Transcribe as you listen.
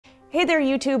Hey there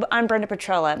YouTube, I'm Brenda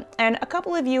Petrella, and a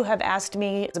couple of you have asked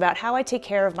me about how I take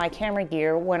care of my camera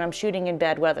gear when I'm shooting in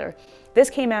bad weather. This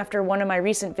came after one of my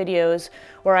recent videos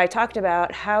where I talked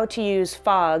about how to use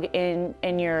fog in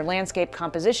your landscape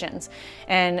compositions.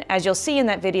 And as you'll see in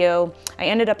that video, I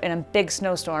ended up in a big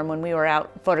snowstorm when we were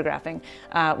out photographing,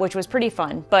 which was pretty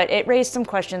fun. But it raised some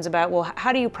questions about, well,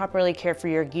 how do you properly care for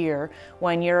your gear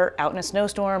when you're out in a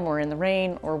snowstorm or in the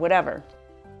rain or whatever?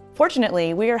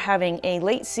 Fortunately, we are having a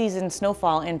late season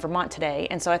snowfall in Vermont today,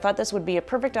 and so I thought this would be a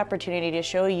perfect opportunity to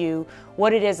show you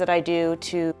what it is that I do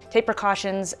to take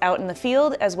precautions out in the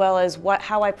field, as well as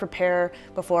how I prepare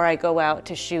before I go out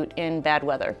to shoot in bad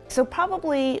weather. So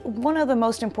probably one of the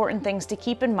most important things to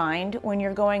keep in mind when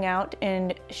you're going out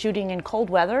and shooting in cold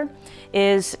weather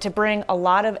is to bring a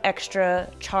lot of extra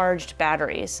charged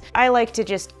batteries. I like to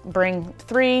just bring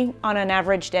 3 on an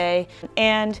average day,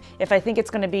 and if I think it's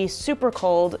going to be super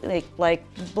cold, like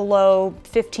below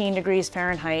 15 degrees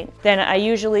Fahrenheit, then I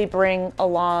usually bring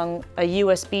along a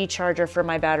USB charger for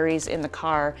my batteries in the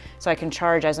car so I can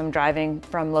charge as I'm driving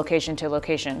from location to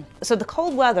location. So the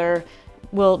cold weather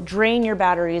will drain your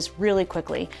batteries really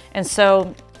quickly. And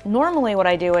so normally what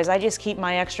I do is I just keep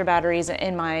my extra batteries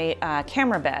in my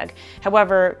camera bag.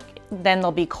 However, then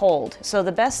they'll be cold. So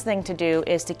the best thing to do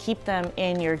is to keep them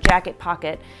in your jacket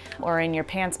pocket or in your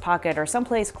pants pocket or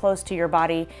someplace close to your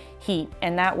body heat,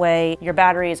 and that way your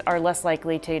batteries are less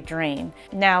likely to drain.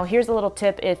 Now here's a little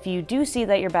tip: if you do see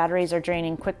that your batteries are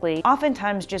draining quickly,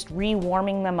 oftentimes just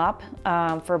re-warming them up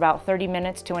for about 30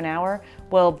 minutes to an hour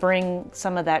will bring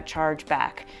some of that charge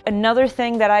back. Another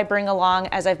thing that I bring along,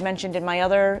 as I've mentioned in my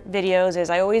other videos,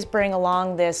 is I always bring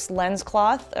along this lens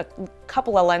cloth, a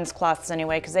couple of lens cloths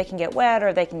anyway, because they can get wet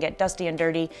or they can get dusty and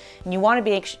dirty, and you want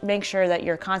to make sure that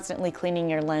you're constantly cleaning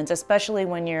your lens, especially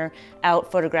when you're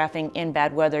out photographing in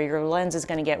bad weather. Your lens is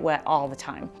going to get wet all the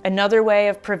time. Another way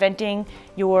of preventing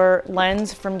your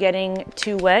lens from getting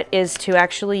too wet is to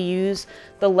actually use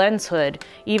the lens hood.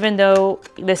 Even though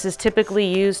this is typically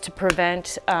used to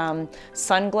prevent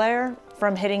sun glare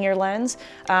from hitting your lens,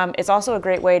 it's also a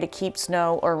great way to keep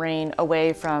snow or rain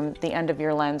away from the end of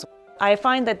your lens. I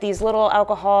find that these little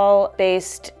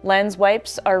alcohol-based lens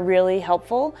wipes are really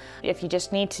helpful if you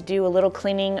just need to do a little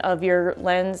cleaning of your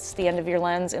lens, the end of your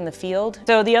lens in the field.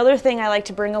 So the other thing I like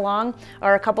to bring along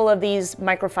are a couple of these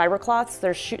microfiber cloths.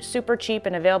 They're super cheap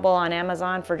and available on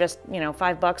Amazon for just,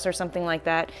 $5 or something like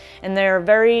that. And they're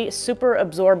very super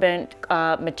absorbent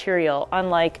material,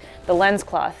 unlike the lens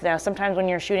cloth. Now, sometimes when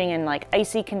you're shooting in like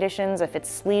icy conditions, if it's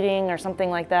sleeting or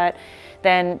something like that,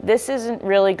 then this isn't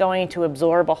really going to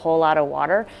absorb a whole lot of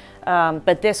water,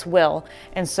 but this will.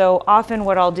 And so often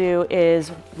what I'll do is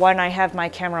when I have my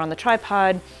camera on the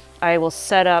tripod, I will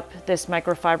set up this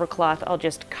microfiber cloth. I'll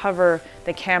just cover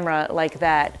the camera like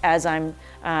that as I'm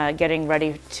getting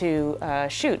ready to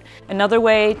shoot. Another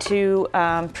way to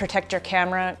protect your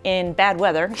camera in bad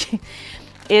weather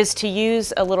is to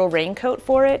use a little raincoat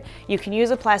for it. You can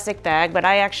use a plastic bag, but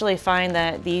I actually find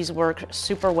that these work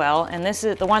super well. And this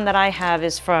is the one that I have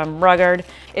is from Rugged.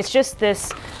 It's just this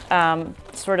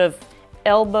sort of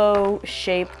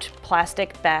elbow-shaped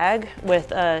plastic bag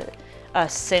with a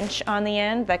cinch on the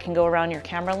end that can go around your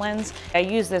camera lens. I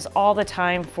use this all the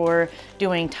time for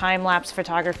doing time-lapse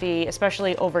photography,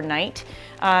 especially overnight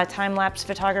time-lapse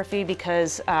photography,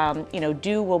 because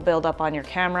dew will build up on your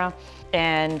camera,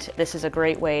 and this is a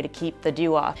great way to keep the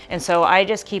dew off. And so I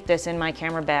just keep this in my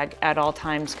camera bag at all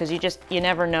times, because you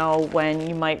never know when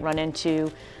you might run into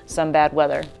some bad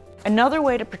weather. Another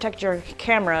way to protect your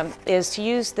camera is to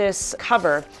use this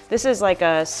cover. This is like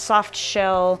a soft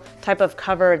shell type of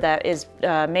cover that is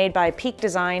made by Peak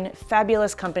Design.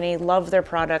 Fabulous company, love their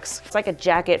products. It's like a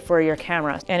jacket for your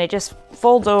camera, and it just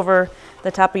folds over the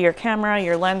top of your camera.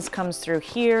 Your lens comes through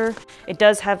here. It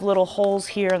does have little holes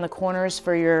here in the corners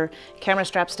for your camera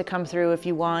straps to come through if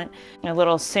you want. A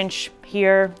little cinch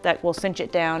here that will cinch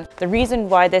it down. The reason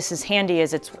why this is handy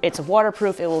is it's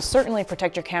waterproof. It will certainly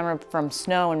protect your camera from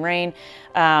snow and rain.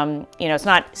 It's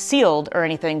not sealed or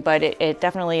anything, but it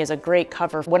definitely is a great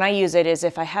cover. When I use it is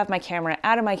if I have my camera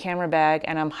out of my camera bag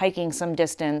and I'm hiking some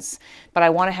distance, but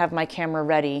I want to have my camera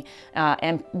ready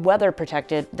and weather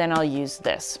protected, then I'll use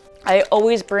this. I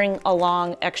always bring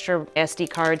along extra SD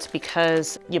cards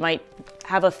because you might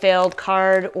have a failed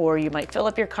card, or you might fill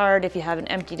up your card if you haven't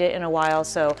emptied it in a while.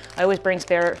 So I always bring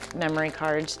spare memory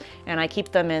cards, and I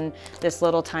keep them in this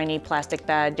little tiny plastic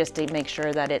bag just to make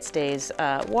sure that it stays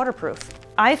waterproof.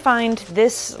 I find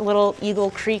this little Eagle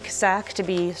Creek sack to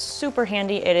be super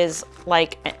handy. It is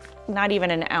like not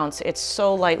even an ounce. It's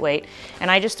so lightweight.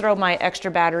 And I just throw my extra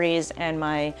batteries and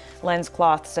my lens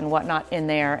cloths and whatnot in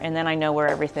there, and then I know where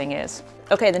everything is.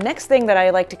 Okay, the next thing that I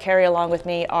like to carry along with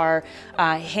me are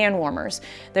hand warmers.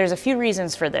 There's a few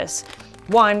reasons for this.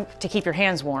 One, to keep your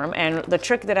hands warm, and the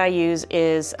trick that I use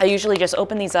is I usually just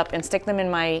open these up and stick them in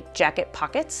my jacket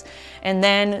pockets, and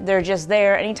then they're just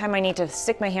there anytime I need to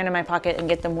stick my hand in my pocket and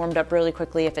get them warmed up really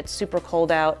quickly if it's super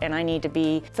cold out and I need to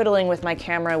be fiddling with my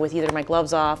camera with either my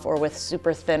gloves off or with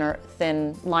super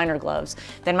thin liner gloves.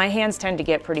 Then my hands tend to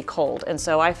get pretty cold, and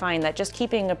so I find that just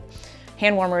keeping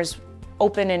hand warmers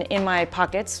open and in my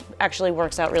pockets actually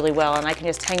works out really well, and I can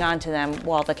just hang on to them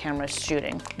while the camera's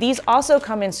shooting. These also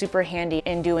come in super handy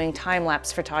in doing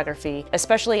time-lapse photography,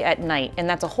 especially at night, and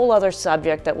that's a whole other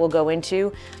subject that we'll go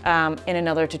into in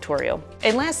another tutorial.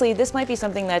 And lastly, this might be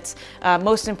something that's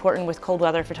most important with cold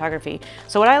weather photography.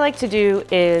 So what I like to do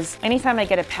is anytime I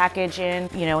get a package in,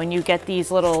 and you get these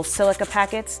little silica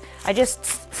packets, I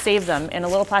just save them in a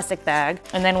little plastic bag,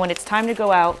 and then when it's time to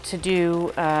go out to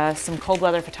do some cold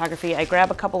weather photography, I grab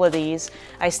a couple of these,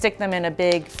 I stick them in a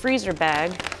big freezer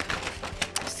bag,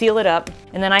 seal it up,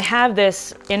 and then I have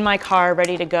this in my car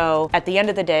ready to go at the end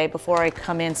of the day before I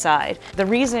come inside. The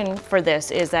reason for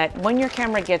this is that when your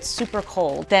camera gets super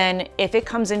cold, then if it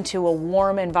comes into a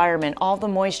warm environment, all the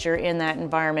moisture in that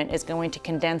environment is going to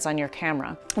condense on your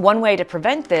camera. One way to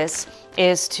prevent this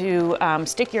is to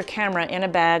stick your camera in a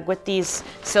bag with these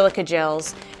silica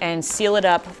gels and seal it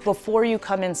up before you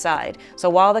come inside. So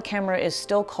while the camera is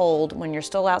still cold, when you're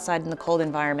still outside in the cold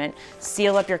environment,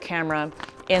 seal up your camera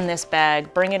in this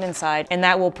bag, bring it inside, and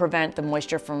that will prevent the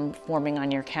moisture from forming on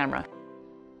your camera.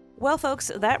 Well folks,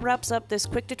 that wraps up this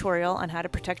quick tutorial on how to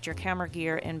protect your camera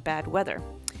gear in bad weather.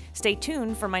 Stay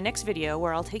tuned for my next video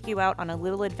where I'll take you out on a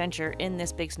little adventure in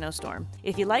this big snowstorm.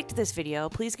 If you liked this video,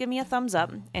 please give me a thumbs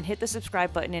up and hit the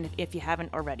subscribe button if you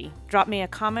haven't already. Drop me a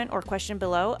comment or question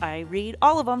below, I read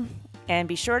all of them. And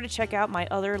be sure to check out my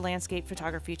other landscape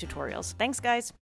photography tutorials. Thanks guys!